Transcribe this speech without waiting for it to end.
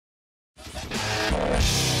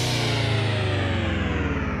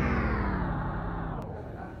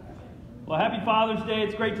Well, happy Father's Day.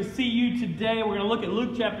 It's great to see you today. We're going to look at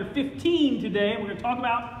Luke chapter 15 today. We're going to talk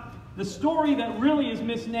about the story that really is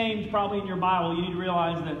misnamed probably in your Bible. You need to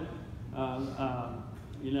realize that,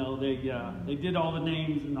 they did all the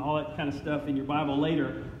names and all that kind of stuff in your Bible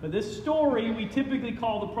later. But this story we typically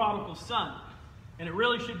call the prodigal son. And it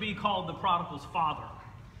really should be called the prodigal's father.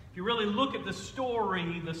 If you really look at the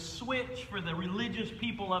story, the switch for the religious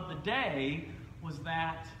people of the day was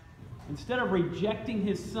that instead of rejecting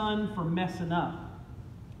his son for messing up,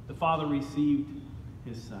 the father received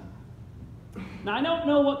his son. Now, I don't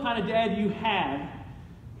know what kind of dad you had,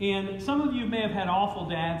 and some of you may have had awful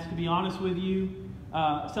dads, to be honest with you.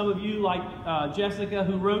 Some of you, like Jessica,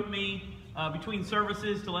 who wrote me between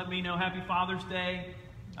services to let me know Happy Father's Day.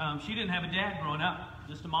 She didn't have a dad growing up,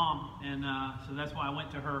 just a mom, and so that's why I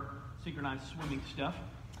went to her synchronized swimming stuff.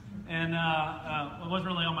 And it wasn't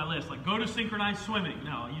really on my list, like go to synchronized swimming.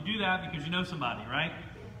 No, you do that because you know somebody, right?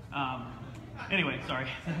 Anyway, sorry,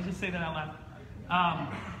 did I just say that out loud?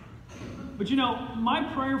 But you know, my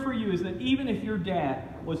prayer for you is that even if your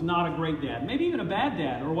dad was not a great dad, maybe even a bad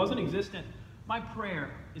dad or wasn't existent, my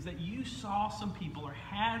prayer is that you saw some people or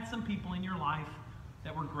had some people in your life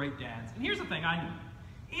that were great dads. And here's the thing, I know.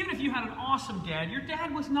 Even if you had an awesome dad, your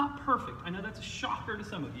dad was not perfect. I know that's a shocker to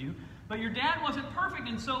some of you, but your dad wasn't perfect,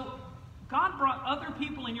 and so God brought other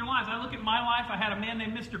people in your lives. I look at my life. I had a man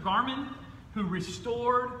named Mr. Garman who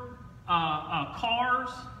restored cars.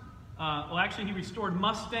 Well, actually, he restored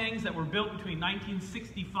Mustangs that were built between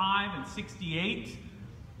 1965 and 68.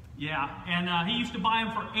 Yeah, and he used to buy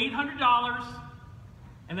them for $800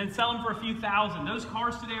 and then sell them for a few thousand. Those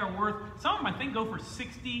cars today are worth, some of them I think go for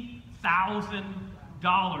 $60,000.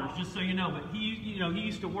 Just so you know, but he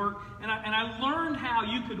used to work, and I learned how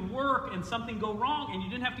you could work and something go wrong, and you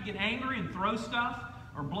didn't have to get angry and throw stuff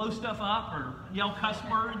or blow stuff up or yell cuss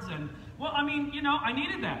words. And well, I mean, I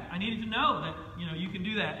needed that. I needed to know that you can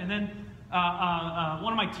do that. And then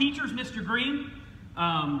one of my teachers, Mr. Green,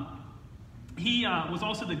 he was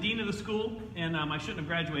also the dean of the school, and I shouldn't have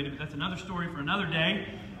graduated, but that's another story for another day.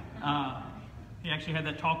 He actually had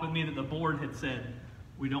that talk with me that the board had said,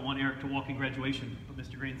 we don't want Eric to walk in graduation, but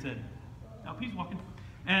Mr. Green said, no, he's walking.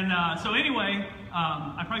 And so anyway,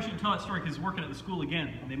 I probably shouldn't tell that story because he's working at the school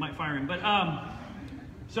again, and they might fire him. But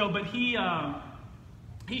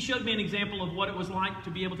he showed me an example of what it was like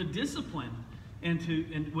to be able to discipline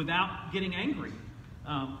and without getting angry.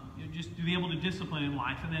 Just to be able to discipline in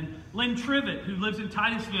life. And then Lynn Trivet, who lives in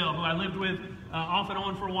Titusville, who I lived with off and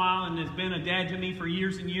on for a while and has been a dad to me for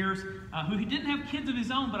years and years, who he didn't have kids of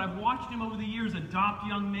his own, but I've watched him over the years adopt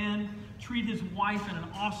young men, treat his wife in an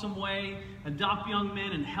awesome way, adopt young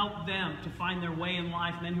men and help them to find their way in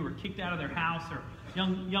life, men who were kicked out of their house or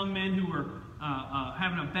young men who were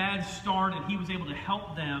having a bad start, and he was able to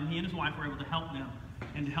help them. He and his wife were able to help them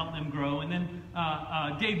and to help them grow. And then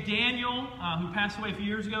Dave Daniel, who passed away a few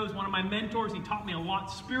years ago, is one of my mentors. He taught me a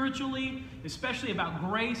lot spiritually, especially about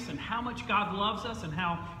grace and how much God loves us and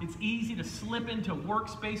how it's easy to slip into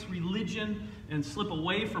workspace religion and slip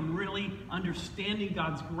away from really understanding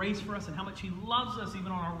God's grace for us and how much He loves us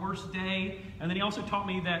even on our worst day. And then he also taught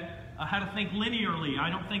me that how to think linearly. I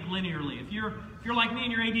don't think linearly. If you're like me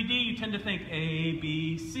and you're ADD, you tend to think A,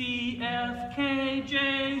 B, C, F, K,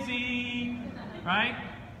 J, Z. Right?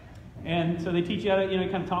 And so they teach you how to,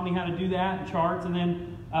 kind of taught me how to do that in charts. And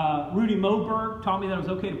then Rudy Moberg taught me that it was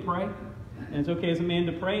okay to pray. And it's okay as a man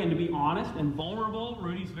to pray and to be honest and vulnerable.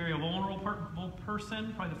 Rudy's a very vulnerable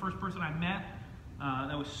person, probably the first person I met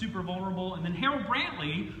that was super vulnerable. And then Harold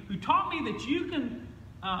Brantley, who taught me that you can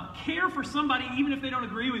care for somebody even if they don't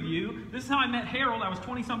agree with you. This is how I met Harold. I was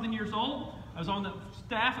 20-something years old. I was on the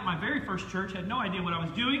staff at my very first church, had no idea what I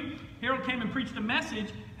was doing. Harold came and preached a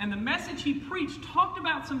message, and the message he preached talked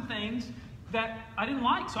about some things that I didn't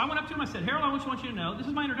like. So I went up to him, I said, Harold, I just want you to know, this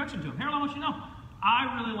is my introduction to him. Harold, I want you to know,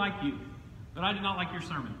 I really like you, but I did not like your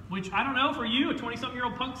sermon. Which, I don't know, for you, a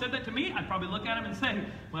 20-something-year-old punk said that to me, I'd probably look at him and say,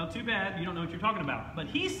 well, too bad, you don't know what you're talking about. But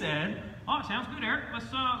he said, oh, it sounds good, Eric, let's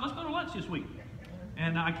go to lunch this week.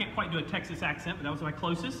 And I can't quite do a Texas accent, but that was my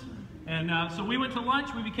closest. And so we went to lunch,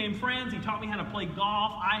 we became friends, he taught me how to play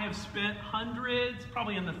golf. I have spent hundreds,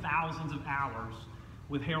 probably in the thousands of hours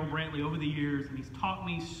with Harold Brantley over the years, and he's taught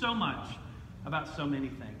me so much about so many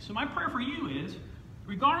things. So my prayer for you is,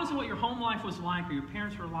 regardless of what your home life was like or your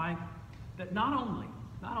parents were like, that not only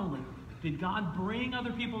did God bring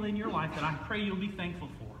other people in your life that I pray you'll be thankful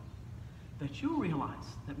for, that you'll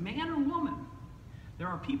realize that man or woman, there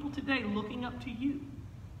are people today looking up to you.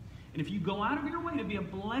 And if you go out of your way to be a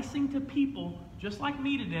blessing to people just like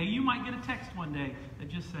me today, you might get a text one day that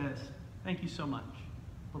just says, thank you so much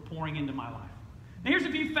for pouring into my life. Now, here's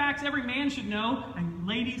a few facts every man should know, and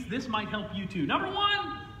ladies, this might help you too. Number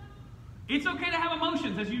one, it's okay to have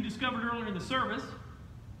emotions, as you discovered earlier in the service,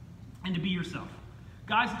 and to be yourself.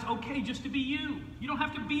 Guys, it's okay just to be you. You don't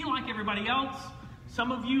have to be like everybody else.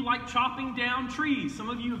 Some of you like chopping down trees. Some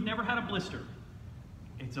of you have never had a blister.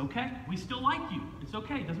 It's okay. We still like you. It's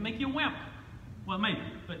okay. It doesn't make you a wimp. Well, maybe,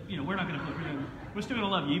 but we're not going to. We're still going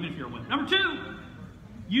to love you, even if you're a wimp. Number two,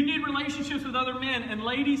 you need relationships with other men. And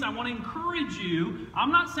ladies, I want to encourage you.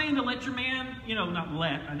 I'm not saying to let your man, not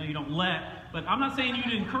let. I know you don't let, but I'm not saying you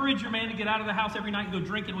to encourage your man to get out of the house every night and go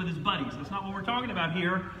drinking with his buddies. That's not what we're talking about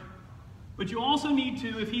here. But you also need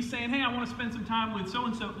to, if he's saying, hey, I want to spend some time with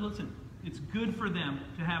so-and-so, listen, it's good for them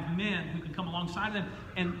to have men who can come alongside them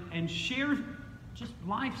and share just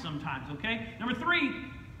life sometimes, okay? Number three,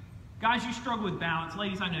 guys, you struggle with balance.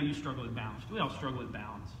 Ladies, I know you struggle with balance. We all struggle with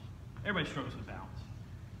balance. Everybody struggles with balance.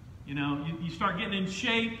 You start getting in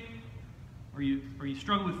shape, or you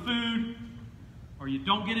struggle with food, or you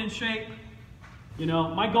don't get in shape.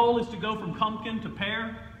 My goal is to go from pumpkin to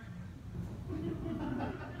pear.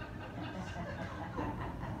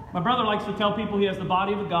 My brother likes to tell people he has the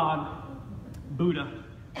body of a god, Buddha.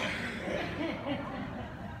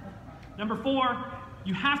 Number four,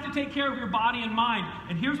 you have to take care of your body and mind.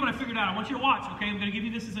 And here's what I figured out. I want you to watch, okay? I'm going to give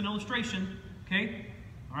you this as an illustration, okay?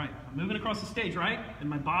 All right, I'm moving across the stage, right? And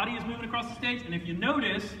my body is moving across the stage. And if you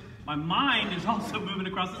notice, my mind is also moving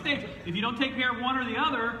across the stage. If you don't take care of one or the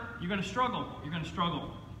other, you're going to struggle. You're going to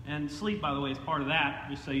struggle. And sleep, by the way, is part of that,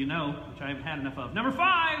 just so you know, which I haven't had enough of. Number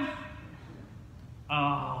five.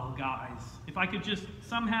 Oh, guys, if I could just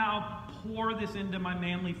somehow pour this into my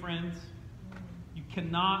manly friends, you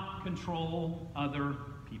cannot control other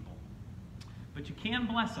people, but you can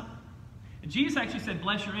bless them. And Jesus actually said,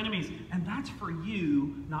 bless your enemies, and that's for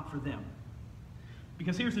you, not for them.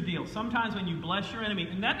 Because here's the deal. Sometimes when you bless your enemy,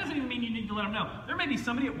 and that doesn't even mean you need to let them know. There may be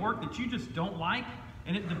somebody at work that you just don't like,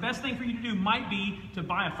 and the best thing for you to do might be to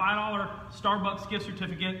buy a $5 Starbucks gift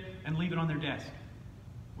certificate and leave it on their desk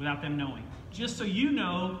without them knowing. Just so you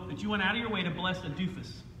know that you went out of your way to bless a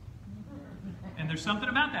doofus. And there's something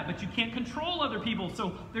about that, but you can't control other people.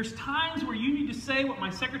 So there's times where you need to say what my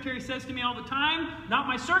secretary says to me all the time, not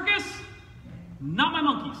my circus, not my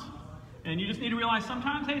monkeys. And you just need to realize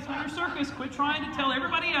sometimes, hey, it's not your circus. Quit trying to tell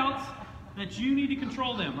everybody else that you need to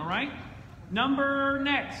control them, all right?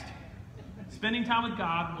 Next, spending time with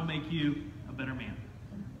God will make you a better man.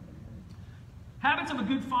 Habits of a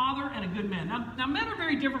good father and a good man. Now men are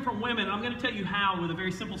very different from women. I'm going to tell you how with a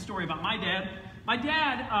very simple story about my dad.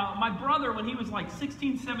 My brother, when he was like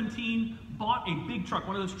 16, 17, bought a big truck,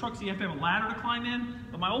 one of those trucks you have to have a ladder to climb in.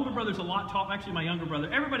 But my older brother's a lot taller. Actually, my younger brother.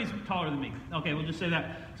 Everybody's taller than me. Okay, we'll just say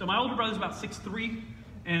that. So my older brother's about 6'3",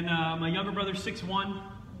 and my younger brother's 6'1",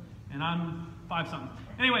 and I'm 5-something.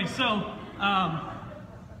 Anyway, so,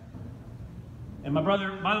 and my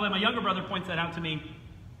brother, by the way, my younger brother points that out to me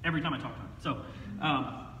every time I talk to him. So,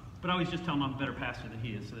 but I always just tell him I'm a better pastor than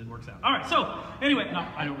he is, so it works out. All right, so, anyway, no,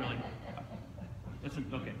 I don't really.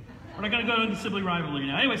 Okay. We're not going to go into sibling rivalry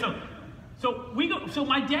now. Anyway, so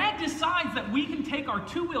my dad decides that we can take our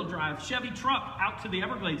two-wheel drive Chevy truck out to the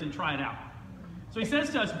Everglades and try it out. So he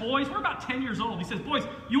says to us, boys, we're about 10 years old. He says, boys,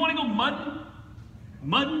 you want to go mudding?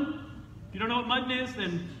 Mudding? If you don't know what mudding is,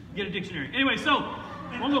 then get a dictionary. Anyway, so,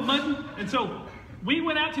 we want to go mudding? And so, we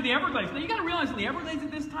went out to the Everglades. Now, you got to realize in the Everglades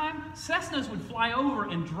at this time, Cessnas would fly over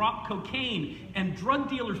and drop cocaine, and drug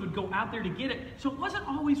dealers would go out there to get it. So it wasn't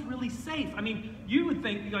always really safe. I mean, you would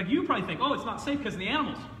think, you probably think, oh, it's not safe because of the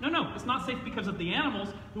animals. No, it's not safe because of the animals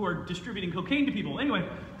who are distributing cocaine to people. Anyway,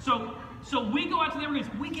 so we go out to the Everglades.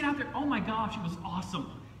 We get out there. Oh my gosh, it was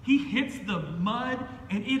awesome. He hits the mud,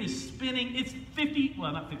 and it is spinning. It's 50,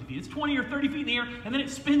 well, not 50 feet. It's 20 or 30 feet in the air, and then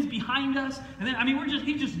it spins behind us. And then, I mean,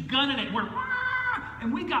 he's just gunning it.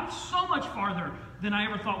 And we got so much farther than I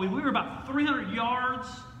ever thought we would. We were about 300 yards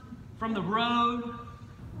from the road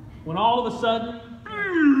when all of a sudden,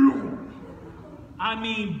 I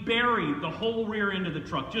mean, buried the whole rear end of the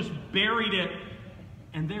truck. Just buried it.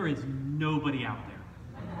 And there is nobody out there.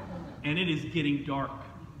 And it is getting dark.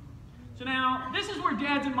 So now, this is where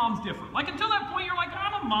dads and moms differ. Like, until that point, you're like,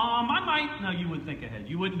 I'm a mom. I might. No, you wouldn't think ahead.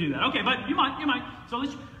 You wouldn't do that. Okay, but you might.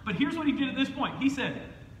 But here's what he did at this point. He said,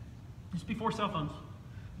 just before cell phones,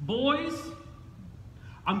 boys,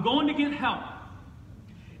 I'm going to get help.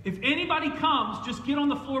 If anybody comes, just get on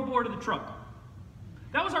the floorboard of the truck.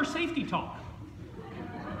 That was our safety talk.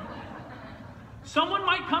 Someone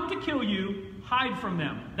might come to kill you, hide from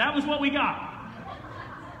them. That was what we got.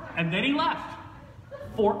 And then he left.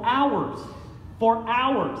 For hours. For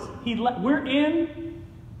hours. We're in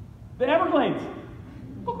the Everglades.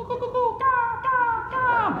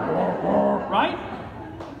 Right?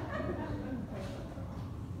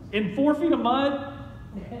 in 4 feet of mud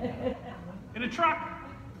in a truck.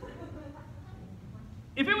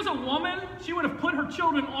 If it was a woman, she would have put her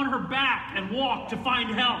children on her back and walked to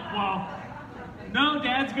find help. Well, no,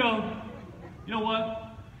 dads go, you know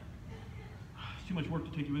what? It's too much work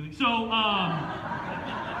to take you with me. So,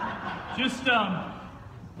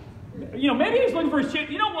 maybe he's looking for his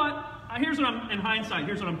chance. You know what? In hindsight,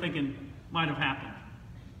 here's what I'm thinking might have happened.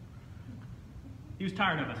 He was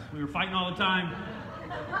tired of us. We were fighting all the time.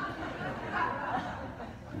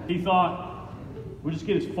 He thought, we'll just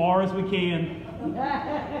get as far as we can.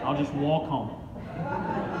 I'll just walk home.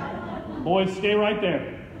 Boys, stay right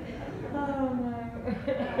there.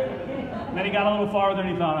 And then he got a little farther and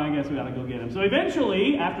he thought, I guess we got to go get him. So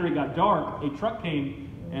eventually, after it got dark, a truck came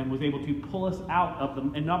and was able to pull us out of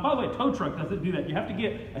them. And now, by the way, a tow truck doesn't do that. You have to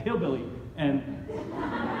get a hillbilly and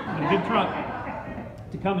a big truck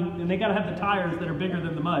to come, and they got to have the tires that are bigger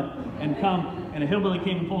than the mud, and come, and a hillbilly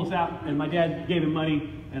came and pulled us out, and my dad gave him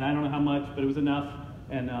money, and I don't know how much, but it was enough,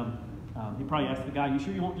 and he probably asked the guy, you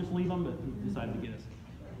sure you won't just leave him? But he decided to get us.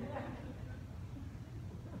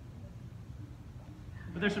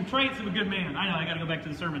 But there's some traits of a good man. I know, I got to go back to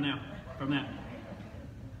the sermon now from that.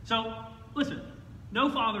 So, listen, no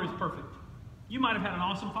father is perfect. You might have had an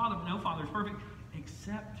awesome father, but no father is perfect,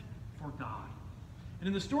 except for God. And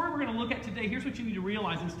in the story we're going to look at today, here's what you need to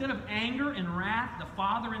realize. Instead of anger and wrath, the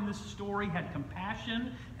father in this story had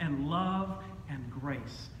compassion and love and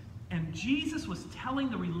grace. And Jesus was telling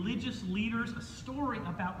the religious leaders a story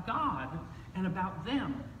about God and about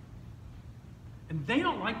them. And they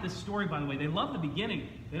don't like this story, by the way. They love the beginning.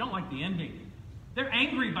 They don't like the ending. They're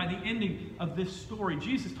angry by the ending of this story.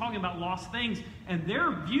 Jesus is talking about lost things, and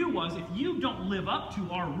their view was, if you don't live up to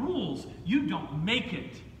our rules, you don't make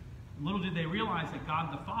it. Little did they realize that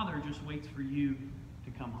God the Father just waits for you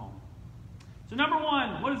to come home. So number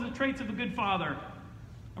one, what are the traits of a good father?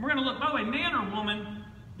 And we're going to look, by the way, man or woman,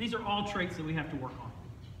 these are all traits that we have to work on.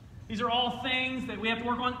 These are all things that we have to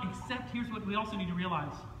work on, except here's what we also need to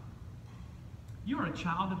realize. You are a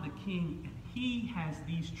child of the King, and He has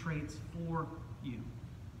these traits for you.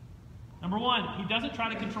 Number one, He doesn't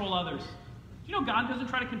try to control others. Do you know God doesn't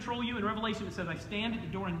try to control you? In Revelation it says, I stand at the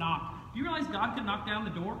door and knock. Do you realize God could knock down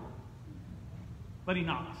the door? But He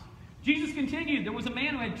knocks. Jesus continued, there was a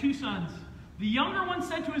man who had 2 sons. The younger one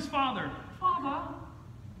said to his father, Father,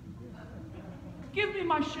 give me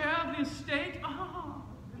my share of the estate. Oh.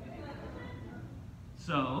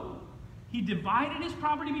 So he divided his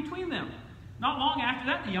property between them. Not long after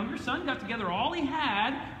that, the younger son got together all he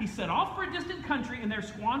had. He set off for a distant country and there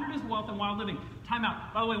squandered his wealth in wild living. Time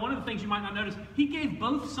out. By the way, one of the things you might not notice, he gave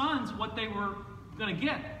both sons what they were going to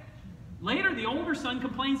get. Later, the older son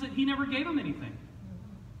complains that he never gave him anything.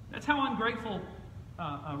 That's how ungrateful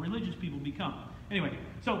religious people become. Anyway,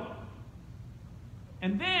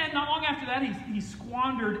 and then, not long after that, he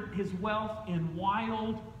squandered his wealth in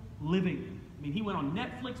wild living. I mean, he went on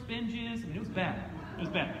Netflix binges. I mean, it was bad. It was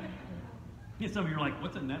bad. Yeah, some of you are like,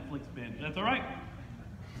 what's a Netflix binge? That's all right.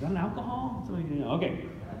 Is that an alcohol? Okay.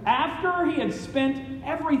 After he had spent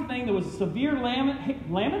everything, there was a severe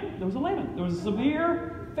famine. There was a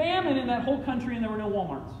severe famine in that whole country, and there were no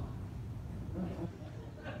Walmarts.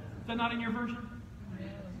 Is that not in your version?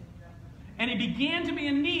 And he began to be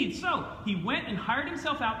in need. So he went and hired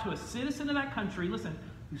himself out to a citizen of that country, listen,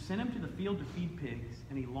 who sent him to the field to feed pigs.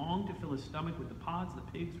 And he longed to fill his stomach with the pods the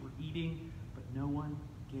pigs were eating, but no one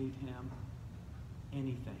gave him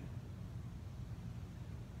anything.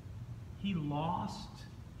 He lost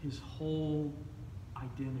his whole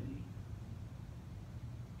identity.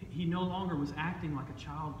 He no longer was acting like a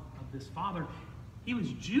child of this father. He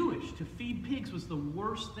was Jewish. To feed pigs was the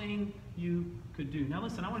worst thing you could do. Now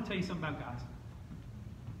listen, I want to tell you something about guys.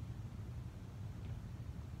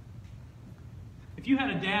 If you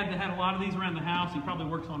had a dad that had a lot of these around the house, he probably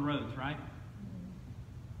works on roads, right?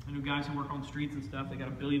 I know guys who work on streets and stuff, they got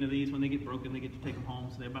 1 billion of these. When they get broken, they get to take them home,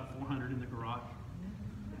 so they have about 400 in the garage.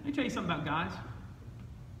 Let me tell you something about guys.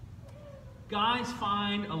 Guys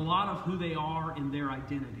find a lot of who they are in their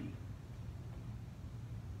identity.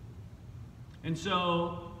 And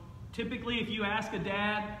so, typically, if you ask a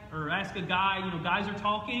dad or ask a guy, guys are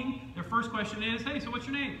talking, their first question is, hey, so what's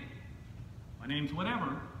your name? My name's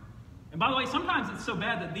whatever. And by the way, sometimes it's so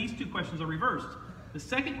bad that these 2 questions are reversed. The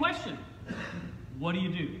second question, what do you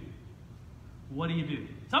do? What do you do?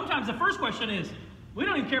 Sometimes the first question is, we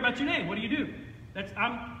don't even care about your name. What do you do?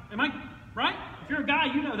 Am I right? If you're a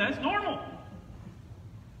guy, you know that's normal.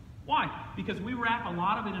 Why? Because we wrap a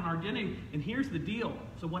lot of it in our identity. And here's the deal.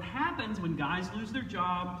 So what happens when guys lose their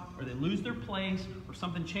job, or they lose their place, or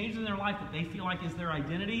something changes in their life that they feel like is their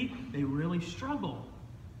identity, they really struggle.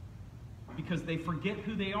 because they forget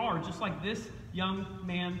who they are, just like this young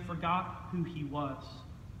man forgot who he was.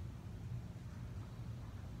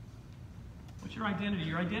 What's your identity?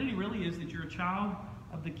 Your identity really is that you're a child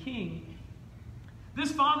of the King.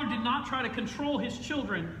 This father did not try to control his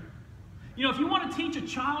children. You know, if you want to teach a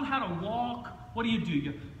child how to walk, what do?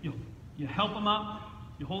 You help them up,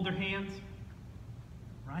 you hold their hands,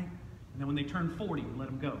 right? And then when they turn 40, you let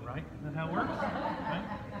them go, right? Isn't that how it works?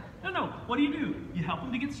 Right? No. What do? You help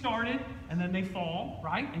them to get started, and then they fall,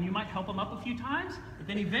 right? And you might help them up a few times, but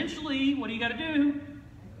then eventually, what do you got to do?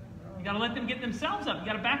 You got to let them get themselves up. You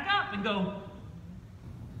got to back up and go,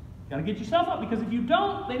 you got to get yourself up, because if you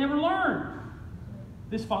don't, they never learn.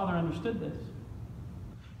 This father understood this.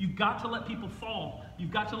 You've got to let people fall. You've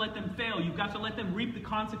got to let them fail. You've got to let them reap the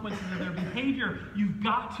consequences of their behavior. You've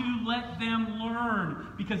got to let them learn.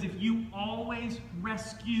 Because if you always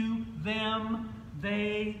rescue them,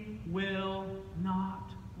 they will not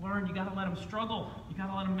learn. You've got to let them struggle. You've got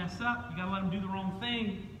to let them mess up. You've got to let them do the wrong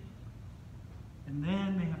thing. And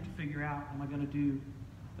then they have to figure out, am I going to do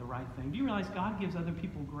the right thing? Do you realize God gives other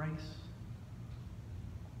people grace?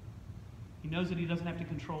 He knows that he doesn't have to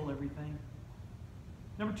control everything.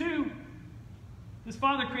 Number 2, this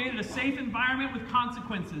father created a safe environment with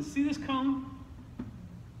consequences. See this cone?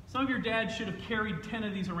 Some of your dads should have carried 10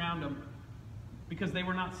 of these around them because they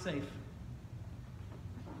were not safe.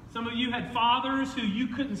 Some of you had fathers who you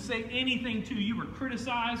couldn't say anything to. You were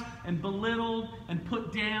criticized and belittled and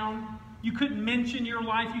put down. You couldn't mention your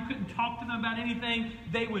life. You couldn't talk to them about anything.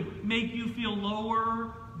 They would make you feel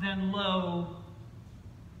lower than low.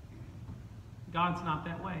 God's not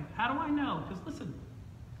that way. How do I know? Because listen,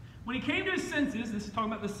 when he came to his senses, this is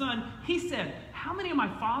talking about the son, he said, how many of my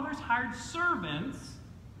father's hired servants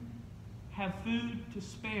have food to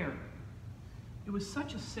spare? It was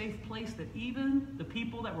such a safe place that even the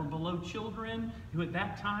people that were below children, who at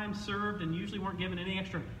that time served and usually weren't given any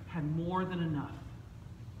extra, had more than enough.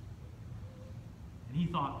 And he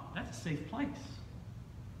thought, that's a safe place.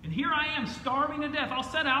 And here I am, starving to death. I'll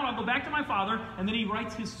set out, I'll go back to my father, and then he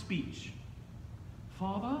writes his speech.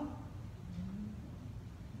 Father,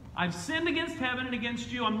 I've sinned against heaven and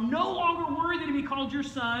against you. I'm no longer worthy to be called your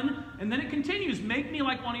son. And then it continues, make me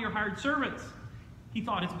like one of your hired servants. He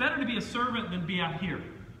thought, it's better to be a servant than be out here.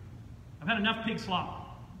 I've had enough pig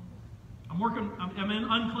slop. I'm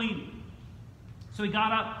unclean. So he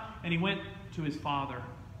got up and he went to his father.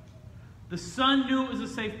 The son knew it was a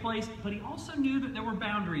safe place, but he also knew that there were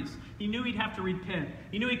boundaries. He knew he'd have to repent.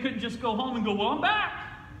 He knew he couldn't just go home and go, well, I'm back.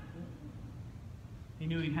 He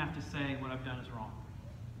knew he'd have to say, what I've done is wrong.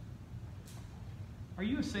 Are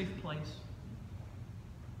you a safe place?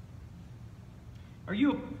 Are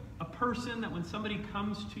you a person that when somebody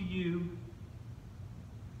comes to you,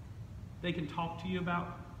 they can talk to you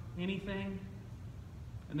about anything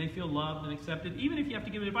and they feel loved and accepted, even if you have to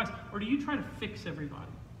give them advice? Or do you try to fix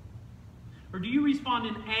everybody? Or do you respond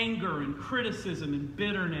in anger and criticism and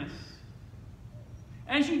bitterness?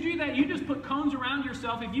 As you do that, you just put cones around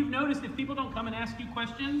yourself. If you've noticed, if people don't come and ask you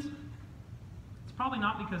questions, it's probably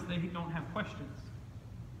not because they don't have questions.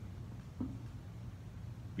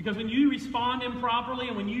 Because when you respond improperly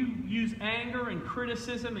and when you use anger and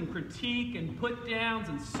criticism and critique and put downs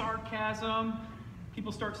and sarcasm,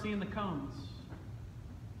 people start seeing the cones.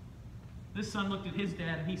 This son looked at his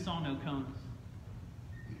dad and he saw no cones.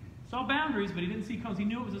 Saw boundaries, but he didn't see cones. He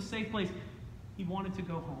knew it was a safe place. He wanted to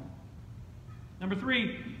go home. Number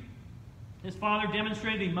 3, his father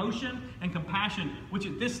demonstrated emotion and compassion, which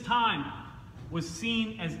at this time was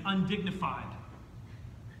seen as undignified.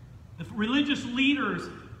 The religious leaders,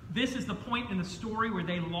 this is the point in the story where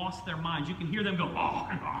they lost their minds. You can hear them go,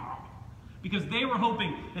 oh, because they were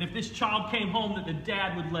hoping that if this child came home that the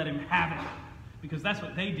dad would let him have it, because that's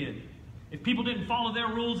what they did. If people didn't follow their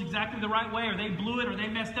rules exactly the right way, or they blew it, or they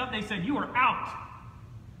messed up, they said, you are out.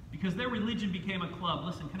 Because their religion became a club.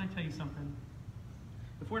 Listen, can I tell you something?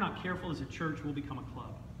 If we're not careful as a church, we'll become a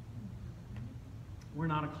club. We're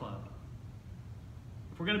not a club.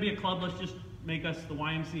 If we're going to be a club, let's just make us the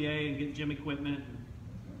YMCA and get gym equipment, and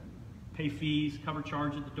pay fees, cover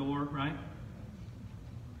charge at the door, right?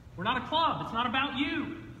 We're not a club. It's not about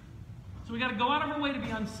you. So we got to go out of our way to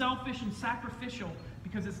be unselfish and sacrificial,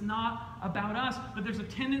 because it's not about us. But there's a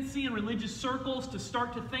tendency in religious circles to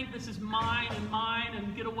start to think this is mine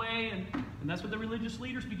and get away, and that's what the religious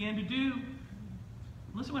leaders began to do.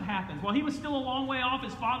 Listen what happens. While he was still a long way off,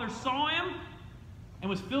 his father saw him and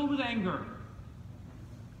was filled with anger,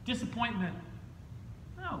 disappointment.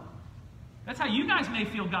 No. That's how you guys may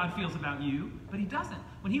feel God feels about you, but he doesn't.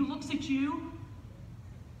 When he looks at you,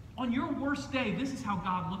 on your worst day, this is how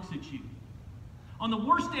God looks at you. On the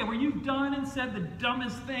worst day where you've done and said the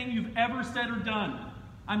dumbest thing you've ever said or done,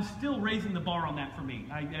 I'm still raising the bar on that for me.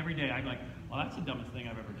 Every day I'm like, well, that's the dumbest thing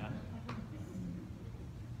I've ever done.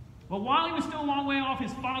 But while he was still a long way off,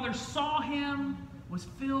 his father saw him, was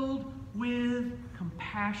filled with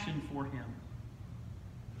compassion for him.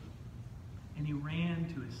 And he ran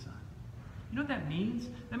to his son. You know what that means?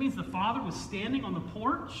 That means the father was standing on the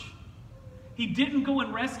porch. He didn't go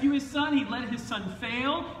and rescue his son. He let his son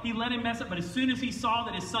fail. He let him mess up. But as soon as he saw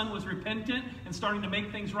that his son was repentant and starting to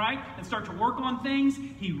make things right and start to work on things,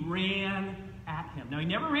 he ran at him. Now, he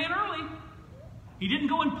never ran early. He didn't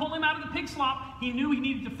go and pull him out of the pig slop. He knew he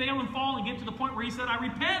needed to fail and fall and get to the point where he said, I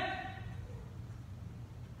repent.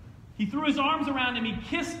 He threw his arms around him. He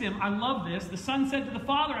kissed him. I love this. The son said to the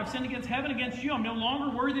father, I've sinned against heaven, against you. I'm no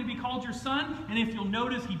longer worthy to be called your son. And if you'll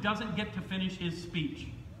notice, he doesn't get to finish his speech.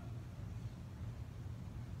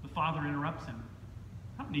 The father interrupts him.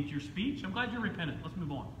 I don't need your speech. I'm glad you're repentant. Let's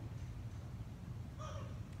move on.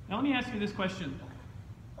 Now let me ask you this question.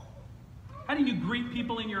 How do you greet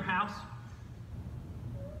people in your house?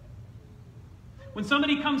 When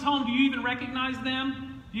somebody comes home, do you even recognize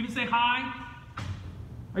them? Do you even say hi?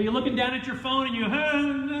 Are you looking down at your phone and you,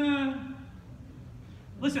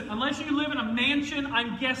 Listen, unless you live in a mansion,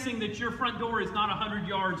 I'm guessing that your front door is not 100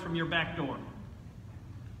 yards from your back door.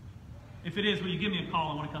 If it is, will you give me a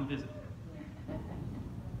call? I want to come visit.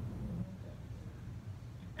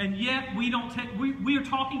 And yet, we are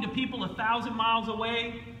talking to people 1,000 miles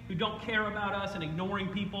away who don't care about us and ignoring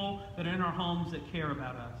people that are in our homes that care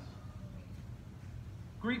about us.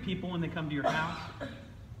 Greet people when they come to your house.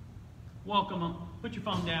 Welcome them. Put your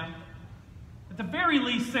phone down. At the very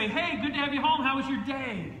least, say, hey, good to have you home. How was your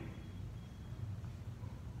day?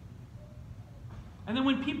 And then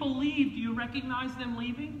when people leave, do you recognize them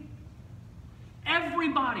leaving?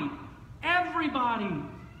 Everybody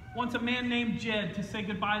wants a man named Jed to say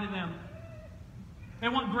goodbye to them. They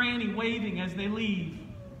want Granny waving as they leave.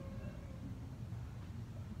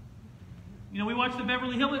 You know, we watch the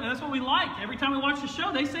Beverly Hills, and that's what we like. Every time we watch the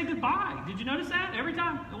show, they say goodbye. Did you notice that? Every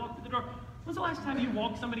time they walk through the door. When's the last time you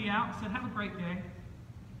walked somebody out and said, have a great day?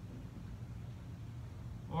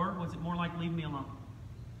 Or was it more like, leave me alone?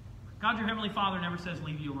 God, your Heavenly Father, never says,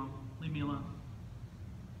 leave you alone. Leave me alone.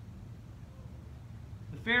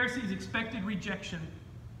 The Pharisees expected rejection.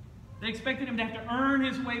 They expected him to have to earn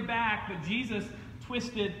his way back, but Jesus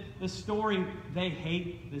twisted the story. They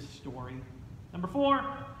hate this story. Number 4,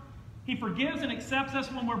 he forgives and accepts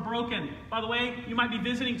us when we're broken. By the way, you might be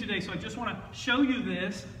visiting today, so I just want to show you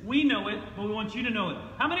this. We know it, but we want you to know it.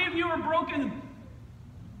 How many of you are broken?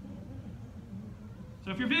 So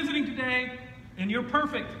if you're visiting today and you're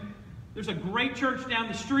perfect, there's a great church down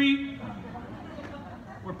the street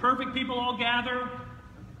where perfect people all gather.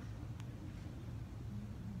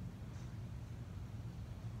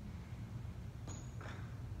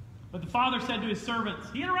 But the father said to his servants,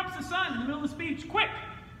 he interrupts the son in the middle of the speech, quick!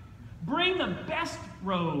 Bring the best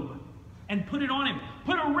robe and put it on him.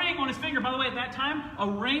 Put a ring on his finger. By the way, at that time, a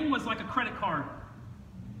ring was like a credit card.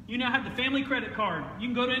 You now have the family credit card. You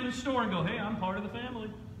can go to the store and go, hey, I'm part of the family.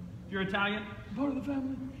 If you're Italian, I'm part of the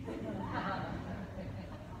family.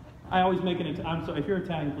 I always make it. I'm sorry. If you're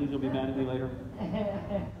Italian, please don't be mad at me later.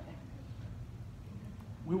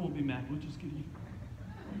 We won't be mad. We'll just get you.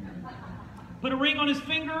 Put a ring on his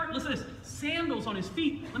finger. Listen to this. Sandals on his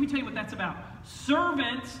feet. Let me tell you what that's about.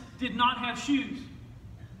 Servants did not have shoes.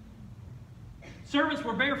 Servants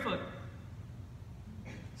were barefoot.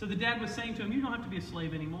 So the dad was saying to him, you don't have to be a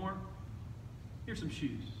slave anymore. Here's some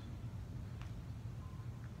shoes.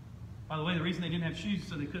 By the way, the reason they didn't have shoes is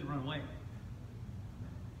so they couldn't run away.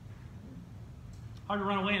 Hard to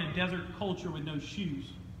run away in a desert culture with no shoes.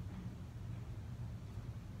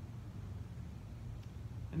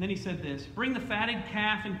 And then he said this, bring the fatted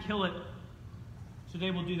calf and kill it.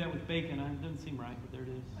 Today we'll do that with bacon. It doesn't seem right, but there it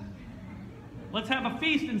is. Let's have a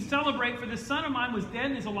feast and celebrate, for this son of mine was dead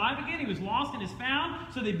and is alive again. He was lost and is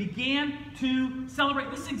found. So they began to celebrate.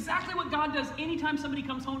 This is exactly what God does anytime somebody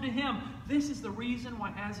comes home to him. This is the reason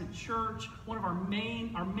why, as a church, one of our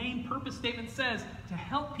main purpose statement says to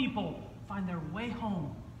help people find their way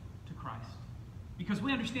home to Christ. Because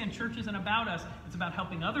we understand church isn't about us. It's about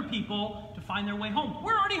helping other people to find their way home.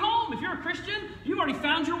 We're already home. If you're a Christian, you've already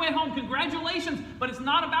found your way home. Congratulations. But it's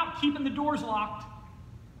not about keeping the doors locked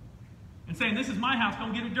and saying, this is my house,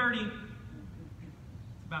 don't get it dirty.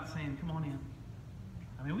 It's about saying, come on in.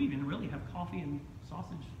 I mean, we even really have coffee and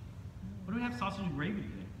sausage. What do we have? Sausage and gravy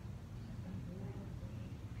today.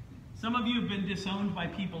 Some of you have been disowned by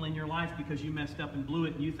people in your life because you messed up and blew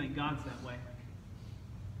it and you think God's that way.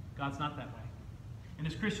 God's not that way. And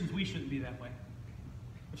as Christians, we shouldn't be that way.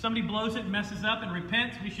 If somebody blows it and messes up and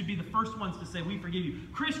repents, we should be the first ones to say, we forgive you.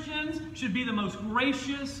 Christians should be the most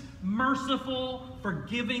gracious, merciful,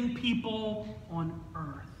 forgiving people on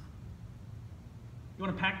earth. You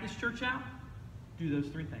want to pack this church out? Do those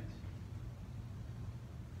three things.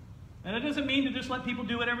 And it doesn't mean to just let people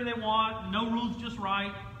do whatever they want. No rules, just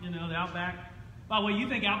right. You know, the Outback. By the way, you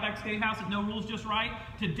think Outback Steakhouse is no rules, just right?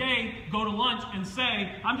 Today, go to lunch and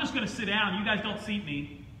say, I'm just going to sit down. You guys don't seat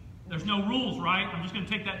me. There's no rules, right? I'm just going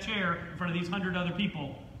to take that chair in front of these 100 other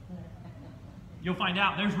people. You'll find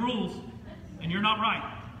out there's rules, and you're not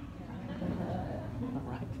right. Not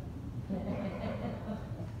right.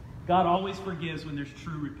 God always forgives when there's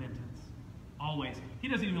true repentance. Always. He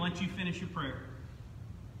doesn't even let you finish your prayer.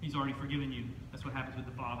 He's already forgiven you. That's what happens with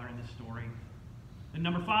the Father in this story. And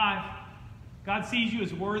number 5, God sees you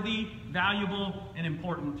as worthy, valuable, and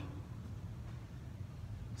important.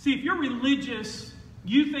 See, if you're religious,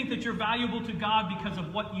 you think that you're valuable to God because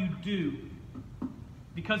of what you do,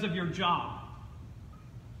 because of your job.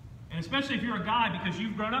 And especially if you're a guy, because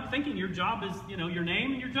you've grown up thinking your job is, your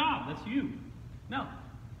name and your job. That's you. No.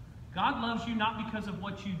 God loves you not because of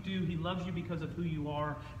what you do. He loves you because of who you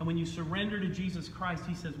are. And when you surrender to Jesus Christ,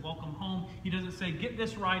 he says, welcome home. He doesn't say, get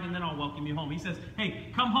this right and then I'll welcome you home. He says, hey,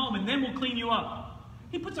 come home and then we'll clean you up.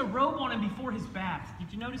 He puts a robe on him before his bath.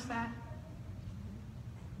 Did you notice that?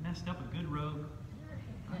 Messed up a good robe.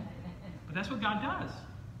 But that's what God does.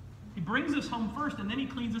 He brings us home first and then he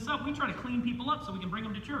cleans us up. We try to clean people up so we can bring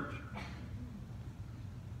them to church.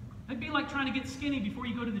 It'd be like trying to get skinny before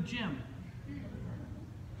you go to the gym.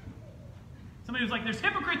 Somebody was like, there's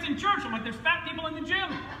hypocrites in church. I'm like, there's fat people in the gym.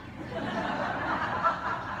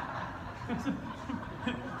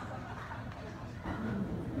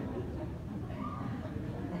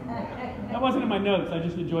 That wasn't in my notes. I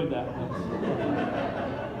just enjoyed that.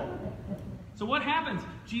 So what happens?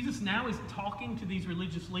 Jesus now is talking to these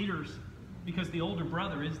religious leaders because the older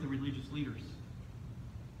brother is the religious leaders.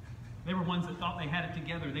 They were ones that thought they had it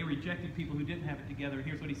together. They rejected people who didn't have it together.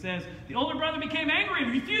 Here's what he says. The older brother became angry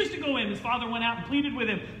and refused to go in. His father went out and pleaded with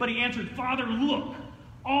him. But he answered, Father, look,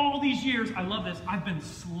 all these years, I love this, I've been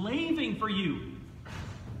slaving for you.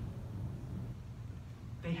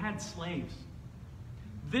 They had slaves.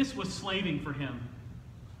 This was slaving for him.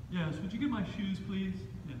 Yes, would you get my shoes, please?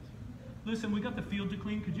 Yes. Listen, we got the field to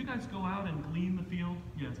clean. Could you guys go out and glean the field?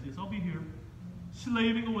 Yes, I'll be here.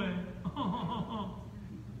 Slaving away.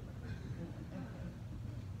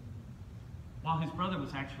 While his brother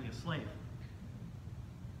was actually a slave.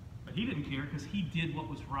 But he didn't care because he did what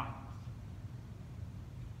was right.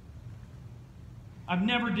 I've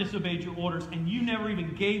never disobeyed your orders, and you never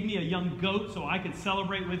even gave me a young goat so I could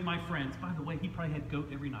celebrate with my friends. By the way, he probably had goat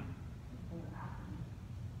every night.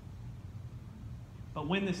 But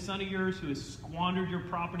when this son of yours who has squandered your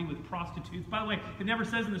property with prostitutes, by the way, it never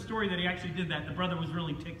says in the story that he actually did that. The brother was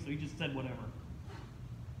really ticked, so he just said whatever.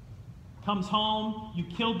 Comes home, you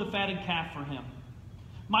killed the fatted calf for him.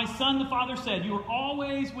 My son, the father said, you are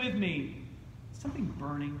always with me. Is something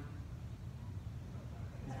burning?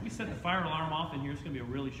 If we set the fire alarm off in here, it's going to be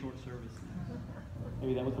a really short service.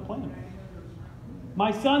 Maybe that was the plan.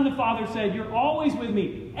 My son, the father said, you're always with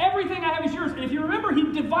me. Everything I have is yours. And if you remember,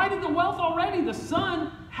 he divided the wealth already. The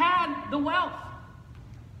son had the wealth.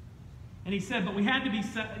 And he said, but we had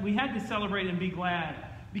to celebrate and be glad.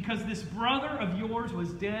 Because this brother of yours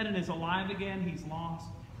was dead and is alive again. He's lost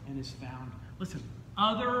and is found. Listen,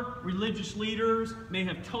 other religious leaders may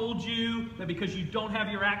have told you that because you don't have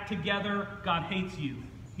your act together, God hates you.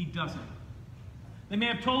 He doesn't. They may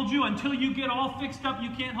have told you until you get all fixed up,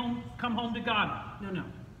 you can't come home to God. No.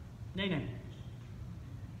 Nay.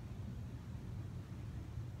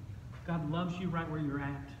 God loves you right where you're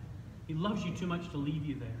at. He loves you too much to leave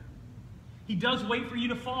you there. He does wait for you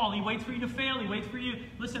to fall. He waits for you to fail. He waits for you.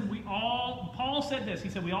 Listen, Paul said this. He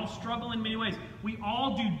said, we all struggle in many ways. We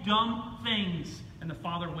all do dumb things, and the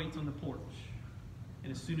Father waits on the porch.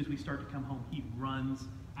 And as soon as we start to come home, he runs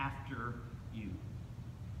after you.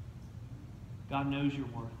 God knows your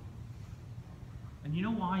worth. And you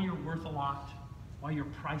know why you're worth a lot? Why you're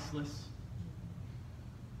priceless?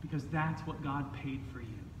 Because that's what God paid for you.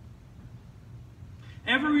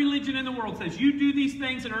 Every religion in the world says you do these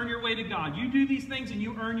things and earn your way to God. You do these things and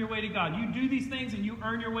you earn your way to God. You do these things and you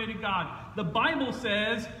earn your way to God. The Bible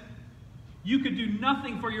says you could do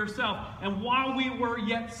nothing for yourself. And while we were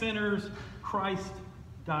yet sinners, Christ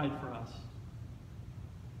died for us.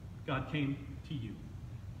 God came to you.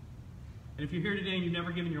 And if you're here today and you've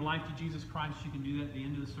never given your life to Jesus Christ, you can do that at the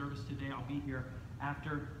end of the service today. I'll be here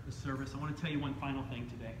after the service. I want to tell you one final thing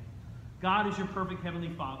today. God is your perfect Heavenly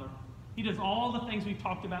Father. He does all the things we've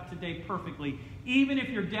talked about today perfectly. Even if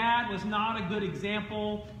your dad was not a good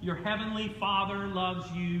example, your heavenly Father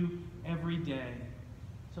loves you every day.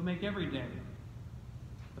 So make every day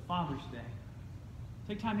the Father's Day.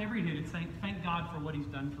 Take time every day to thank God for what He's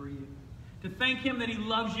done for you. To thank Him that He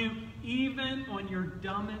loves you even on your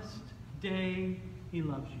dumbest day. He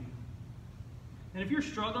loves you. And if you're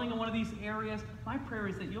struggling in one of these areas, my prayer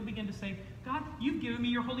is that you'll begin to say, God, you've given me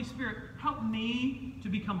your Holy Spirit. Help me to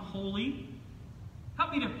become holy.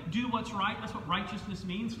 Help me to do what's right. That's what righteousness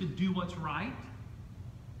means, to do what's right.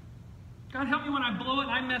 God, help me when I blow it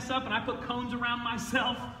and I mess up and I put cones around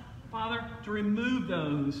myself, Father, to remove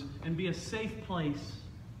those and be a safe place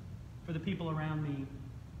for the people around me.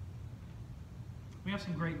 We have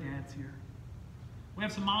some great dads here. We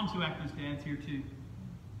have some moms who act as dads here too.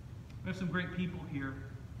 We have some great people here.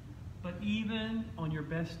 But even on your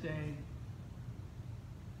best day,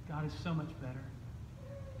 God is so much better.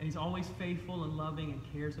 And He's always faithful and loving and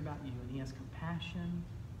cares about you. And He has compassion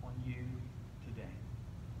on you today.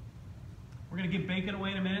 We're going to give bacon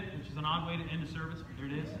away in a minute, which is an odd way to end a service, but there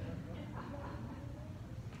it is.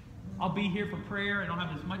 I'll be here for prayer. I don't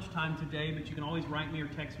have as much time today, but you can always write me or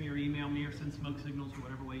text me or email me or send smoke signals or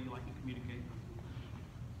whatever way you like to communicate.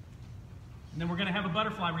 And then we're going to have a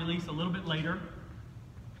butterfly release a little bit later.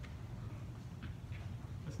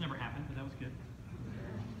 That's never happened, but that was good.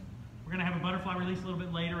 We're going to have a butterfly release a little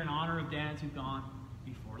bit later in honor of dads who've gone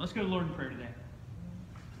before. Let's go to the Lord in prayer today.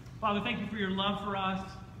 Father, thank you for your love for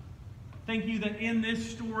us. Thank you that in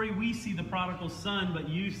this story we see the prodigal son, but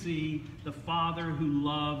you see the Father who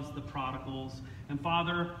loves the prodigals. And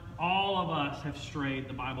Father, all of us have strayed,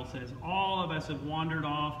 the Bible says. All of us have wandered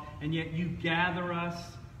off, and yet you gather us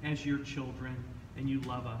as your children, and you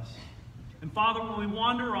love us. And Father, when we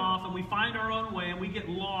wander off and we find our own way and we get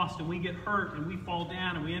lost and we get hurt and we fall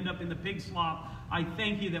down and we end up in the pig slop, I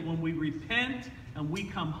thank you that when we repent and we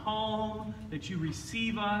come home, that you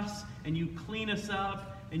receive us and you clean us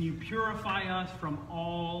up and you purify us from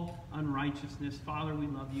all unrighteousness. Father, we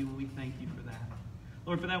love you and we thank you for that.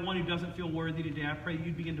 Lord, for that one who doesn't feel worthy today, I pray that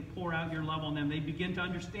you'd begin to pour out your love on them. They begin to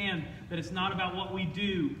understand that it's not about what we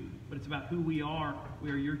do, but it's about who we are. We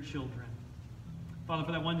are your children. Father,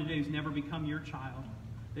 for that one today who's never become your child,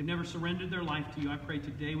 they've never surrendered their life to you, I pray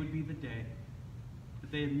today would be the day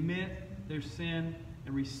that they admit their sin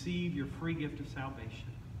and receive your free gift of salvation.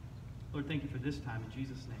 Lord, thank you for this time. In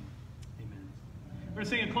Jesus' name, amen. We're going to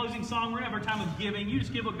sing a closing song. We're going to have our time of giving. You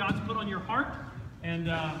just give what God's put on your heart. And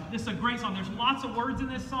this is a great song. There's lots of words in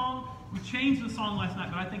this song. We changed the song last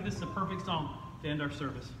night, but I think this is a perfect song to end our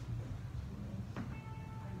service.